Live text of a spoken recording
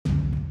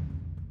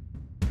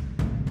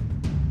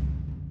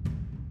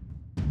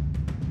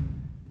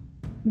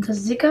The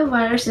Zika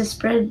virus is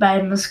spread by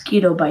a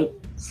mosquito bite.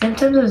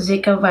 Symptoms of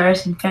Zika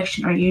virus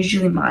infection are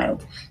usually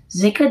mild.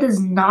 Zika does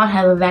not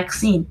have a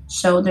vaccine,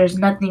 so there's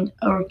nothing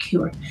or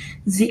cure.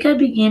 Zika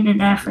began in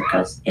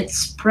Africa. It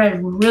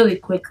spread really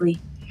quickly.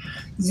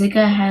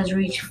 Zika has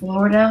reached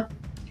Florida.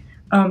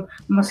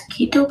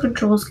 Mosquito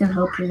controls can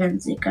help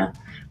prevent Zika.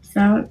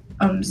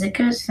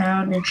 Zika is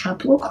found in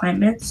tropical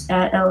climates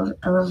at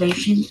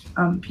elevation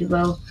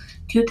below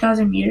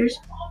 2,000 meters.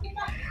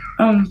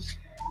 Um,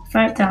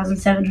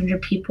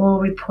 5,700 people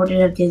reported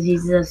of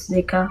diseases of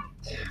Zika.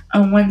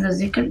 When the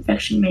Zika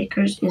infection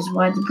makers is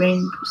why the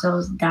brain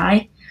cells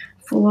die.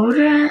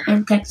 Florida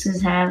and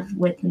Texas have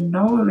with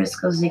no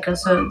risk of Zika,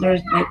 so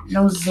there's like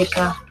no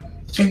Zika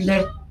in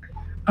there.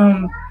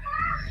 Um,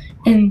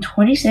 in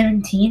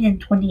 2017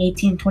 and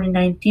 2018,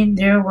 2019,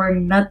 there were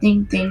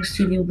nothing things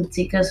to do with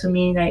Zika, so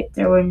meaning like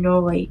there were no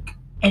like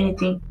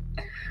anything,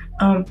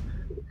 um,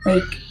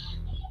 like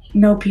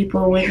no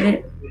people with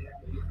it.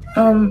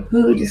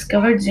 Who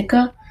discovered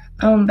Zika.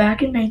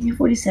 Back in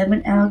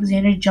 1947,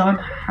 Alexander John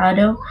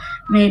Haddo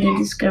made a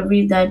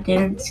discovery that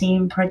didn't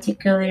seem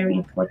particularly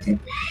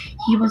important.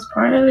 He was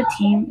part of a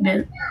team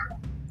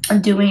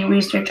doing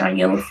research on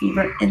yellow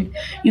fever in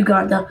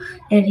Uganda,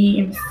 and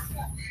he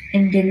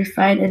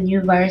identified a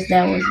new virus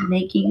that was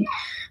making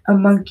a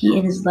monkey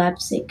in his lab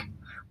sick.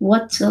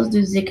 What cells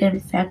do Zika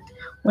infect?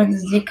 When the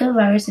Zika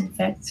virus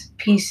infects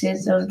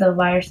pieces of the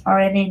virus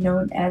RNA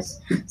known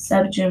as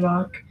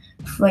subgenomic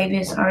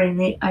flavus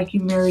RNA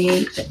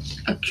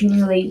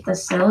accumulate the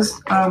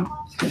cells.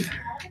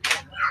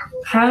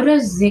 How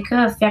does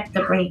Zika affect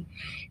the brain?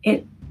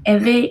 It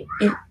it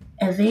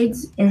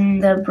evades in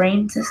the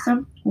brain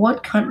system.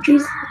 What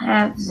countries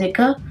have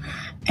Zika?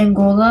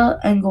 Angola,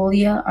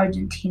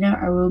 Argentina,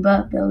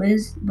 Aruba,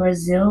 Belize,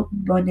 Brazil,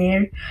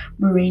 Bonaire,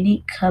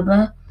 Bahrain,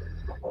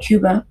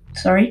 Cuba,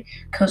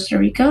 Costa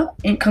Rica,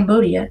 and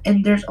Cambodia.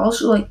 And there's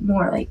also like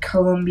more like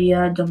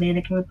Colombia,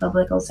 Dominican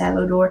Republic, El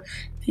Salvador,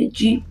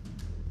 Fiji,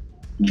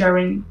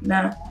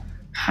 Guyana,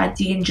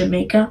 Haiti, and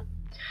Jamaica.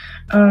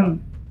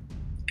 Um,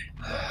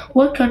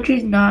 what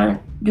countries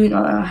not do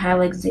not have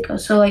like Zika?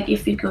 So like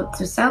if you go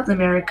to South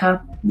America,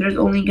 there's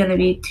only gonna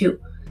be two.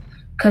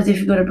 Because if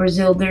you go to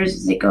Brazil,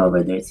 there's Zika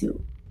over there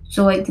too.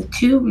 So like the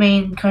two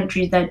main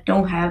countries that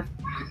don't have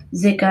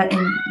Zika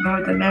in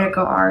North America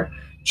are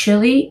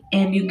Chile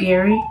and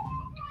Uruguay.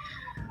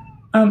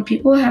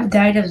 People have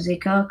died of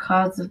Zika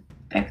caused the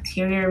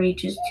bacteria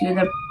reaches to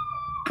the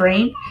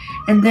brain,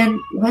 and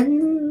then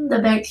when the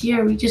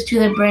bacteria reaches to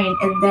the brain,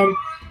 and then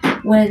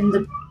when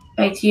the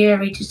bacteria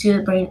reaches to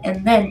the brain,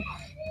 and then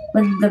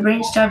when the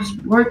brain stops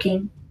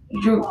working,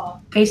 you're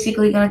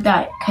basically gonna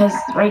die. Because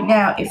right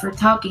now, if you're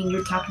talking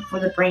for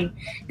the brain,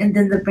 and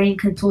then the brain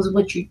controls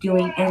what you're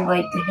doing, and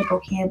like the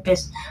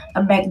hippocampus,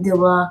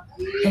 amygdala,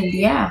 and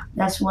yeah,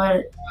 that's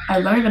what I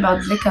learned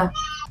about Zika.